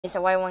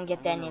So I won't get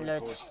I'm any gonna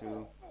loot. report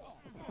too.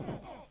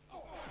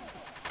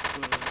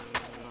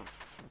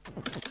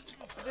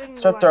 Didn't you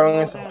Start like throwing in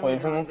more some damage right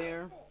poisons.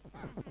 there?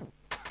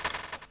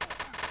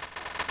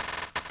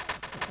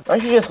 I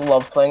should just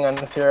love playing on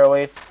the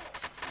 08s.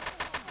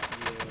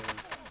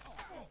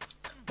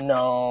 Yeah.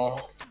 No.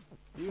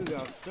 You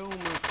got so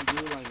much to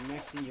do, like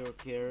maxing your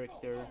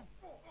character.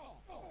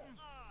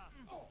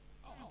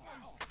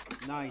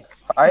 Nice.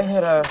 If I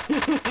hit a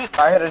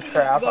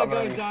trap, That I'm guy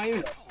gonna be.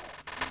 died.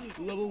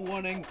 Level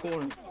 1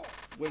 encore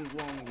went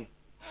wrong.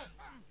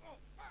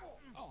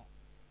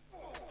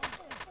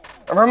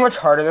 Remember how much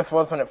harder this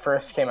was when it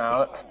first came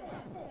out?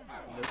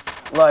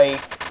 Like,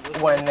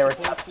 when they were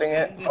testing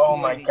it? Oh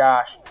my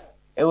gosh.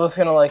 It was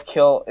gonna like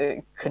kill,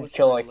 it could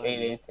kill like 8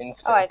 Oh, I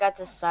instant. got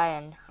the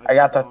cyan. I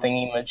got that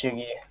thingy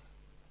majiggy.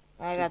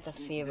 I got the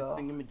feeble.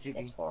 thingamajiggy.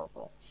 That's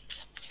horrible.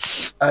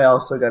 I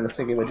also got a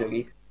thingy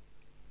majiggy.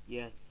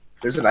 Yes.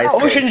 There's an ice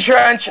Ocean cave.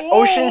 Trench!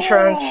 Ocean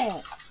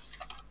Trench!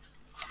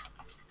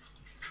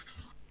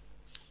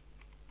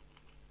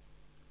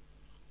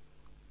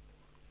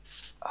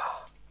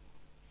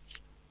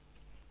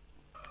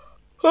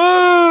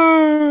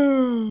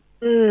 Oh,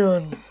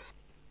 man.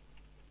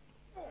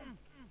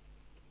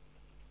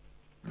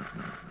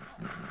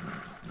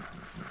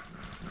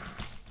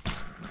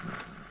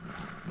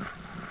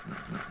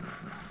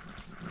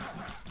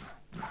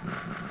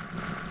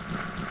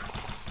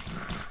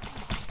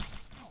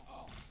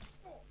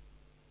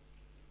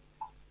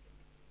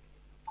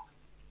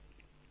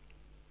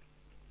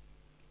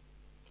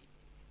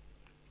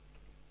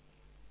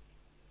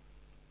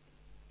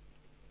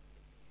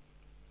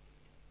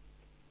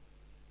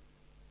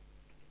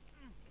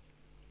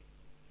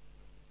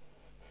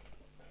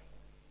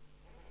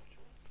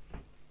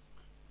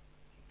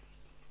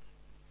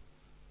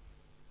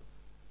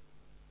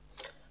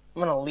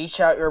 I'm gonna leech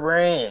out your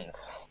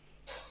brains.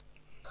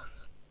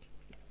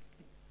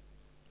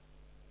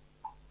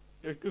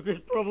 Your cookers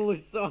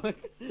probably suck.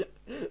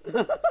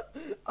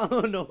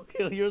 Oh no,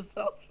 kill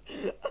yourself.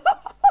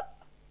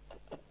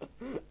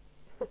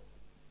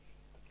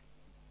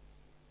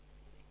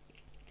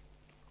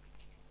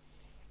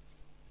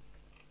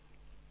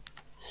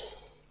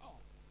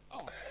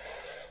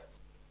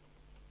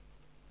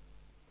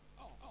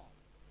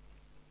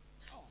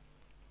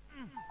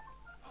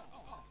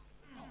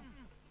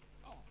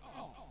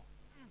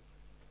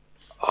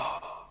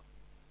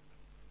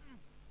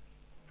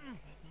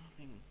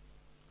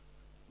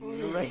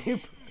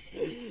 Rape.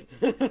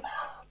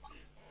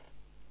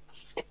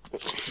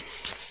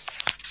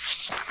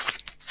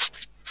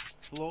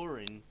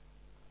 Flooring.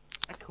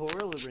 A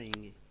coral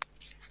ring.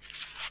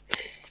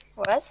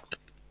 What?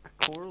 A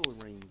coral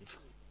ring.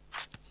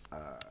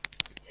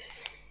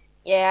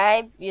 Yeah,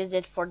 I use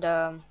it for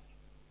the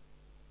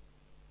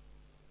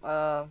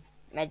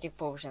magic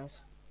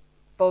potions.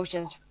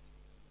 Potions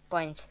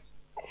points.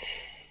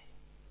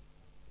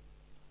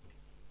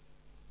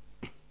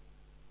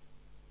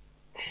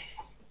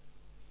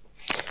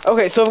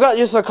 Okay, so I've got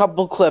just a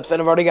couple clips,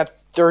 and I've already got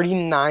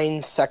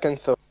 39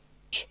 seconds of.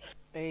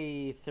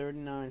 Hey,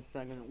 39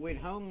 seconds. Wait,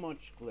 how much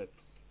clips?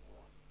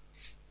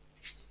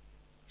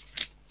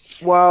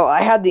 Well,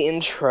 I had the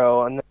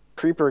intro, and the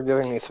Creeper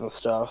giving me some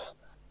stuff.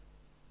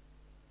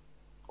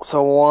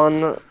 So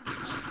one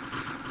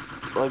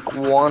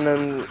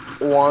and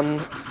one.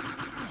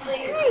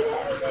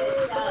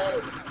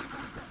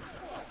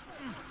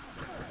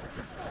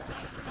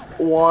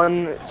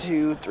 One,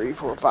 two, three,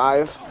 four,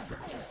 five.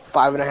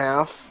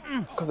 5.5.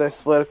 Because I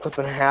split a clip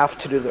in half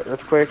to do the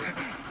earthquake.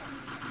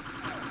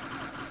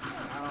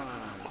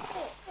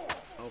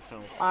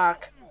 Okay.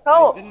 Mark.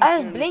 Oh, didn't I see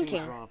was anything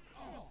blinking. drop.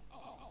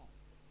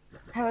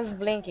 I was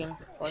blinking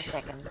for a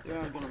second. Yeah,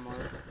 I'm gonna mark.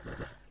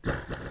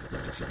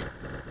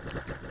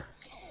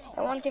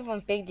 I won't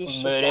even pick this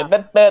shit Boom.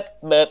 up.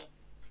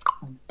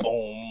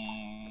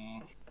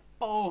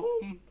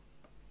 Boom.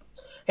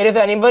 Hey, does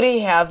anybody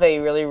have a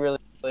really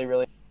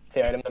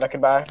fancy item that I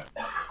could buy?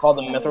 Called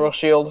the Mithril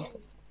Shield?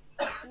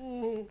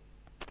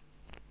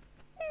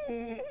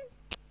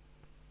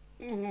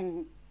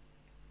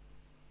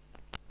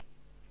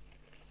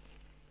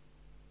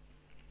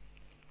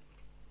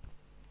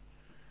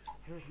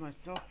 Here's my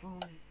cell phone.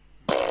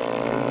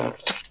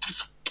 Let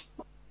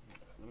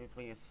me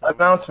play a song.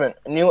 Announcement.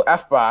 New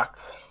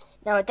F-Box.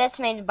 No, that's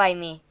made by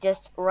me.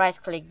 Just right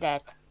click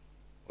that.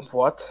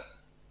 What?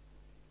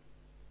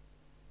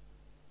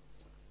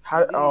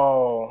 How?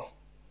 Oh.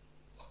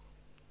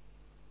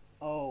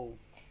 Oh.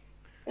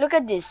 Look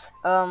at this.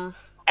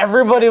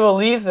 Everybody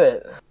believes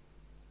it.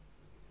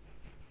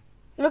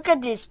 Look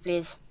at this,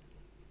 please.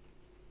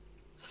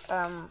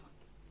 Let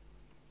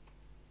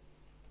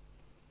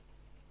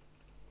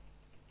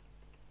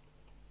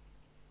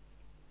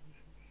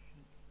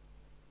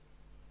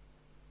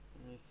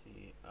me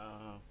see.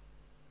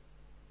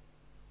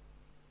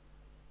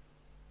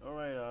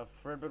 Alright.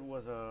 Fredbird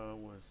was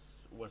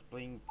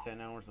playing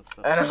 10 hours of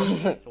stuff.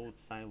 Soul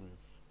silence.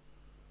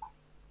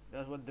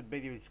 That's what the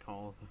video is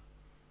called.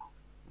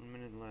 1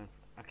 minute left.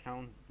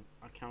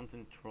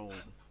 Accountant trolled.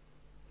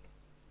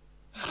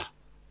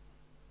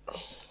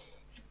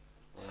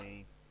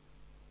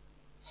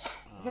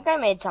 I think I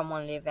made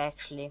someone leave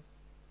actually.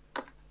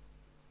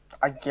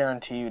 I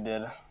guarantee you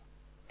did.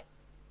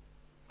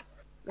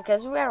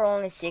 Because we are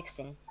only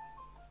 16.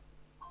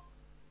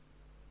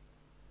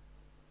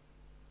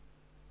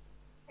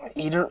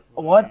 Eater,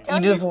 what?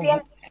 Don't Edith you was.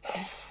 feel-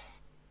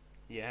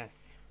 Yes.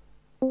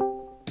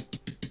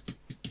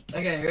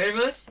 Okay, you ready for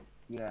this?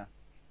 Yeah.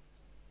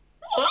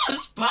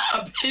 What's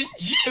poppin',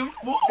 Jim?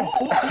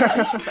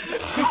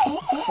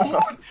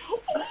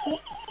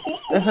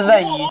 This is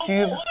at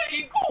YouTube.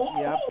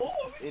 Yep.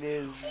 It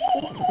is.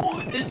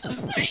 This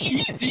is the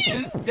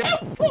easiest step.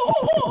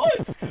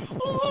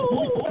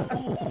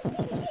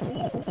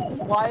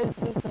 Why is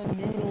this a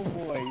noodle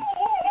voice?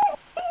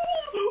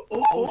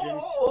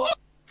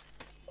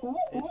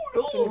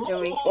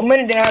 Mystery. 1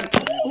 minute, Dad.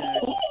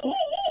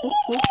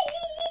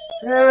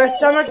 My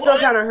stomach still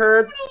kind of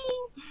hurts.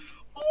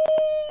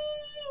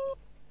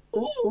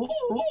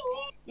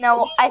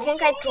 No, I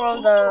think I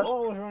trolled the.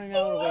 Oh, it's running out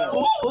of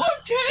air.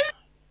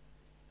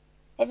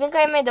 I think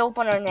I made the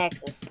opener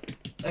Nexus.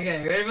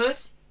 Okay, you ready for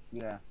this?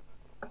 Yeah.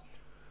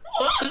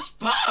 What's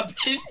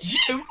poppin',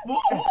 Jim?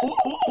 Oh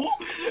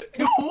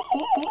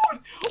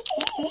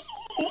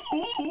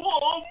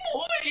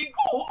my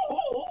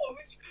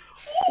gosh!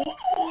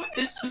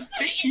 This is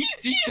the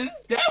easiest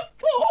step.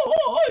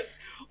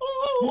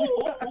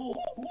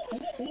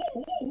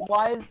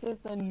 Why is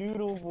this a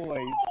noodle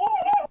voice?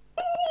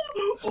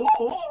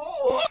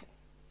 What?